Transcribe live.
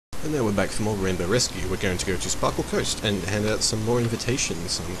And now we're back for more Rainbow Rescue. We're going to go to Sparkle Coast and hand out some more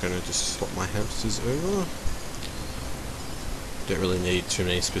invitations. I'm going to just swap my hamsters over. Don't really need too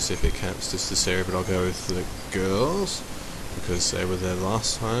many specific hamsters this area, but I'll go with the girls because they were there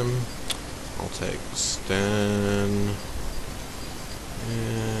last time. I'll take Stan,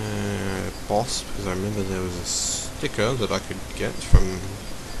 Boss, because I remember there was a sticker that I could get from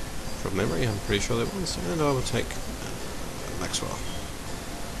memory. I'm pretty sure there was, and I will take Maxwell.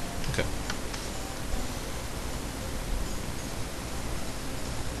 Okay.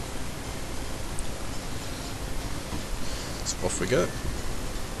 So off we go.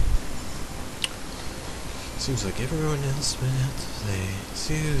 Seems like everyone else went out to play.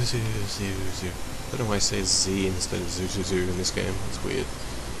 Zoo, zoo, zoo, zoo. I don't know why I say Z instead of zoo, zoo, zoo in this game. It's weird.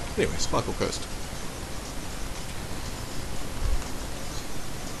 Anyway, Sparkle Coast.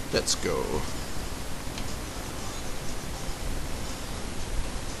 Let's go.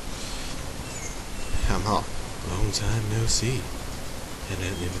 Hamtaro. Long time no see. And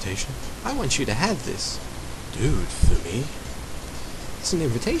an invitation? I want you to have this. Dude, for me? It's an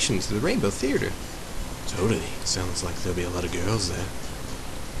invitation to the Rainbow Theater. Totally. Sounds like there'll be a lot of girls there. ...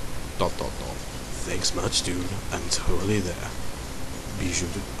 Thanks much, dude. I'm totally there. Bijou,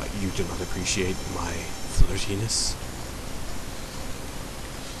 you do not appreciate my flirtiness?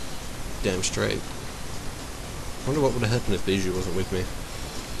 Damn straight. Wonder what would have happened if Bijou wasn't with me.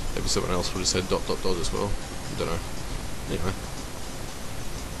 Maybe someone else would have said ... as well. I don't know. Anyway.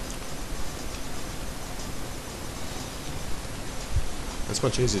 It's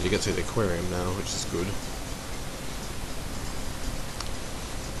much easier to get to the aquarium now, which is good.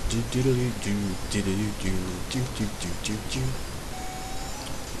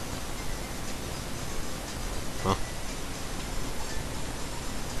 Huh?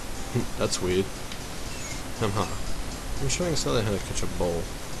 That's weird. I'm showing Sally how to catch a ball.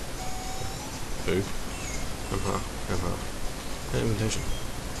 Boo. An invitation.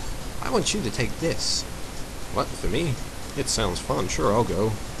 I want you to take this. What, for me? It sounds fun. Sure, I'll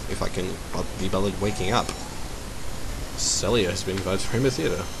go. If I can be bothered waking up. Celia has been invited to Rainbow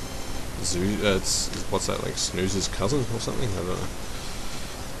Theater. It's, what's that, like Snooze's cousin or something? I don't know.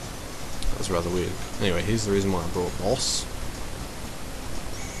 That was rather weird. Anyway, here's the reason why I brought Boss.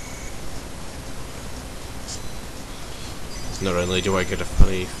 Not only do I get a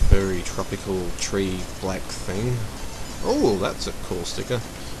funny, furry, tropical tree black thing. Oh, that's a cool sticker.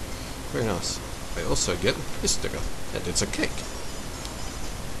 Very nice. I also get this sticker, and it's a cake.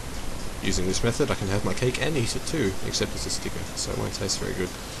 Using this method, I can have my cake and eat it too, except it's a sticker, so it won't taste very good.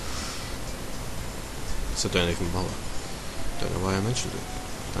 So don't even bother. Don't know why I mentioned it.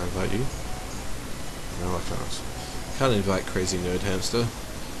 Can I invite you? No, I can't. Can't invite Crazy Nerd Hamster,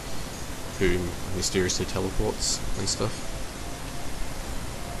 who mysteriously teleports and stuff.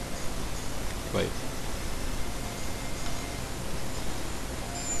 Wait.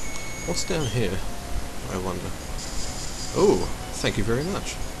 What's down here? I wonder. Oh, thank you very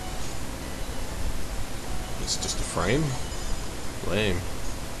much. It's just a frame? Lame.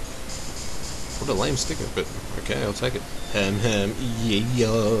 What a lame sticker, but okay, I'll take it.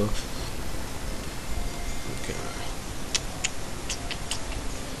 Yeah. Okay.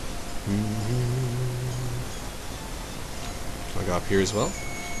 Can I go up here as well?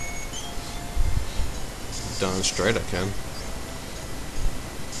 Darn straight I can.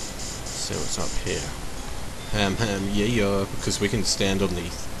 See what's up here. Yeah, because we can stand on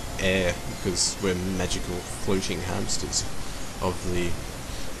the air because we're magical floating hamsters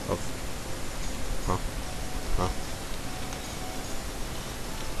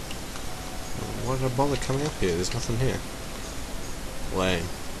Why did I bother coming up here? There's nothing here. Lame.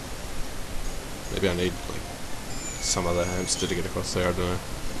 Maybe I need like some other hamster to get across there, I don't know.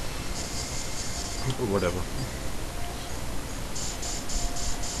 Whatever.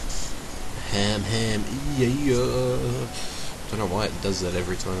 Yeah. Don't know why it does that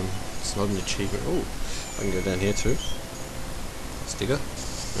every time. It's not an achievement. Oh, I can go down here too. Sticker?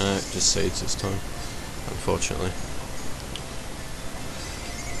 No, just seeds this time. Unfortunately.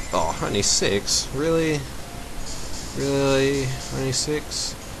 Oh, only 6? Really? Really? Only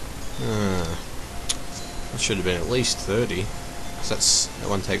 6? That should have been at least 30. Because that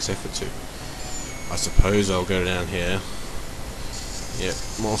one takes effort too. I suppose I'll go down here. Yep,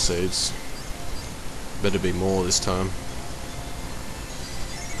 more seeds. Better be more this time.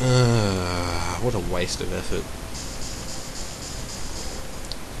 What a waste of effort.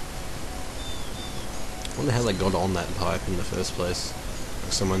 I wonder how they got on that pipe in the first place.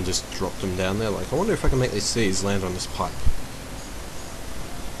 Like someone just dropped them down there. Like, I wonder if I can make these seeds land on this pipe.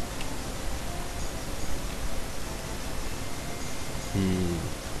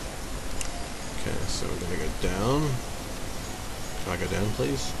 Okay, so we're gonna go down. Can I go down,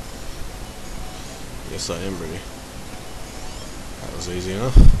 please? Yes, I am ready. That was easy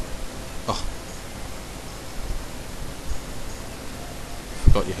enough. Oh.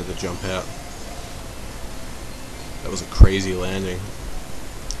 Forgot you had to jump out. That was a crazy landing.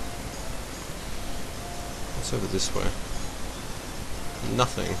 What's over this way?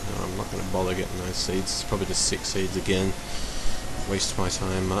 Nothing. No, I'm not going to bother getting those seeds. It's probably just 6 seeds again. Waste my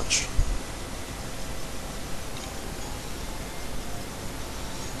time much.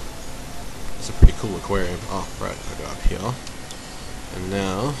 It's a pretty cool aquarium. Oh, right, I go up here. And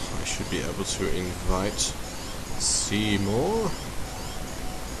now I should be able to invite Seymour.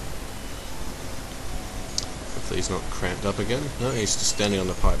 Hopefully he's not cramped up again. No, he's just standing on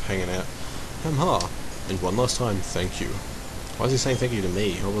the pipe hanging out. Hamha! And one last time, thank you. Why is he saying thank you to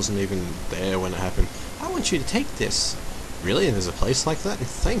me? I wasn't even there when it happened. I want you to take this. Really? And there's a place like that?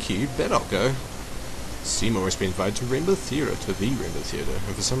 Thank you, bet I'll go. Seymour has been invited to Rainbow Theatre, to the Rainbow Theatre,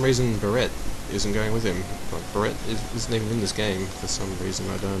 and for some reason Barrett isn't going with him. Like, Barrett isn't even in this game for some reason.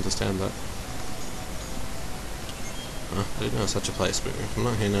 I don't understand that. I didn't know such a place, but if I'm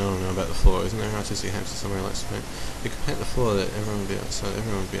not here now, I don't know about the floor. Isn't there an artistic hamster somewhere likes to paint? You could paint the floor that everyone would be able, so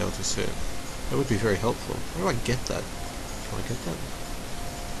everyone would be able to see it. That would be very helpful. Where do I get that? Can I get that?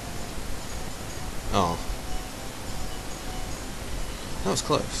 Oh. That was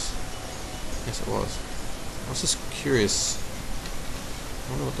close. Yes, it was. I was just curious. I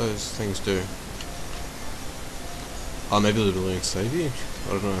wonder what those things do. Oh, maybe the balloons save you?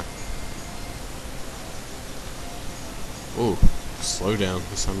 I don't know. Ooh, slow down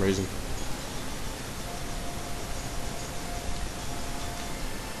for some reason.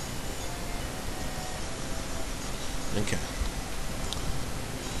 Okay.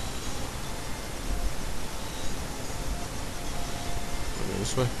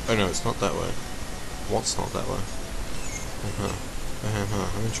 This way? Oh no, it's not that way. What's not that way?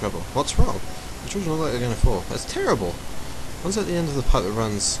 I'm in trouble. What's wrong? The children look like they're gonna fall. That's terrible! One's at the end of the pipe that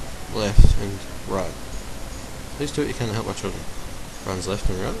runs left and right. Please do what you can to help my children. Runs left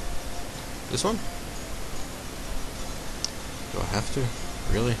and right? This one? Do I have to?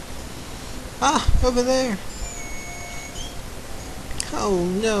 Really? Ah! Over there! Oh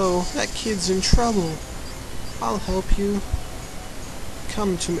no! That kid's in trouble! I'll help you.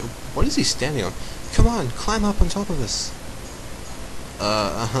 Come to me. What is he standing on? Come on, climb up on top of us.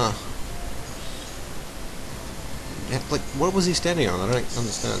 Yeah, like, what was he standing on? I don't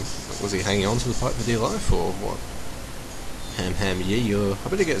understand. Like, was he hanging on to the pipe for dear life, or what? Yeah. I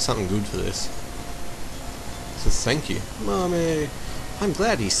better get something good for this. So thank you. Mommy, I'm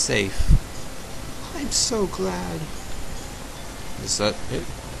glad he's safe. I'm so glad. Is that it?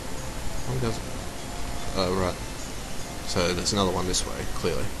 One does. Oh, right. So there's another one this way,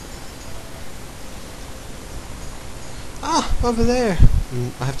 clearly. Ah, over there.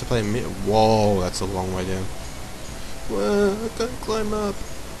 I have to play a minute. Whoa, that's a long way down. Whoa, I can't climb up.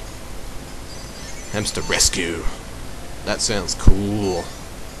 Hamster rescue. That sounds cool.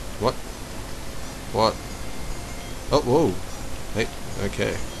 What? What? Oh, whoa. Hey,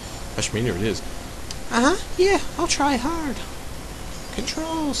 okay. Ashmina it is. Yeah, I'll try hard.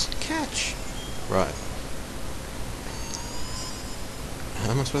 Controls, catch. Right. How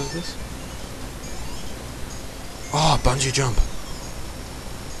am I supposed to do this? Oh, bungee jump.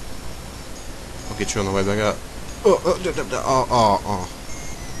 I'll get you on the way back up. Oh.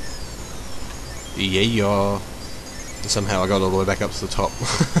 Yeah. Somehow I got all the way back up to the top.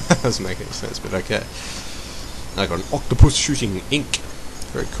 That doesn't make any sense, but okay. I got an octopus shooting ink.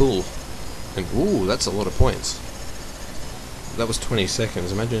 Very cool. And ooh, that's a lot of points. That was 20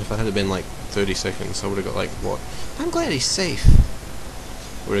 seconds. Imagine if I had been like 30 seconds. I would have got like, what? I'm glad he's safe.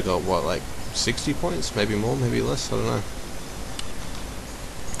 Would have got, what, like 60 points? Maybe more, maybe less, I don't know.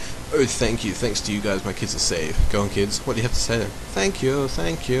 Oh, thank you. Thanks to you guys, my kids are safe. Go on, kids. What do you have to say then? Thank you,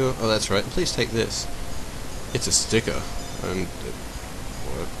 thank you. Oh, that's right. Please take this. It's a sticker. And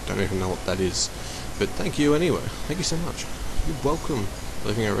well, I don't even know what that is. But thank you anyway. Thank you so much. You're welcome.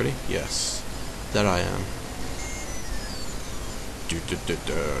 Leaving already? Yes. That I am.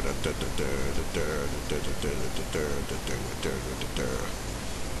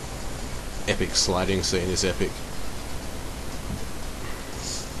 Epic sliding scene is epic.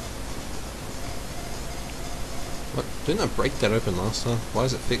 What? Didn't I break that open last time? Why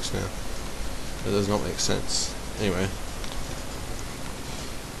is it fixed now? That does not make sense. Anyway.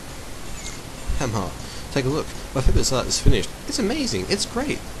 Hamha, take a look. My favourite art is finished. It's amazing. It's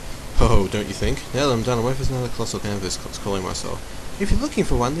great. Oh, don't you think? Now that I'm done, where is another colossal canvas calling myself? If you're looking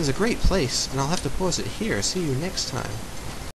for one, there's a great place, and I'll have to pause it here. See you next time.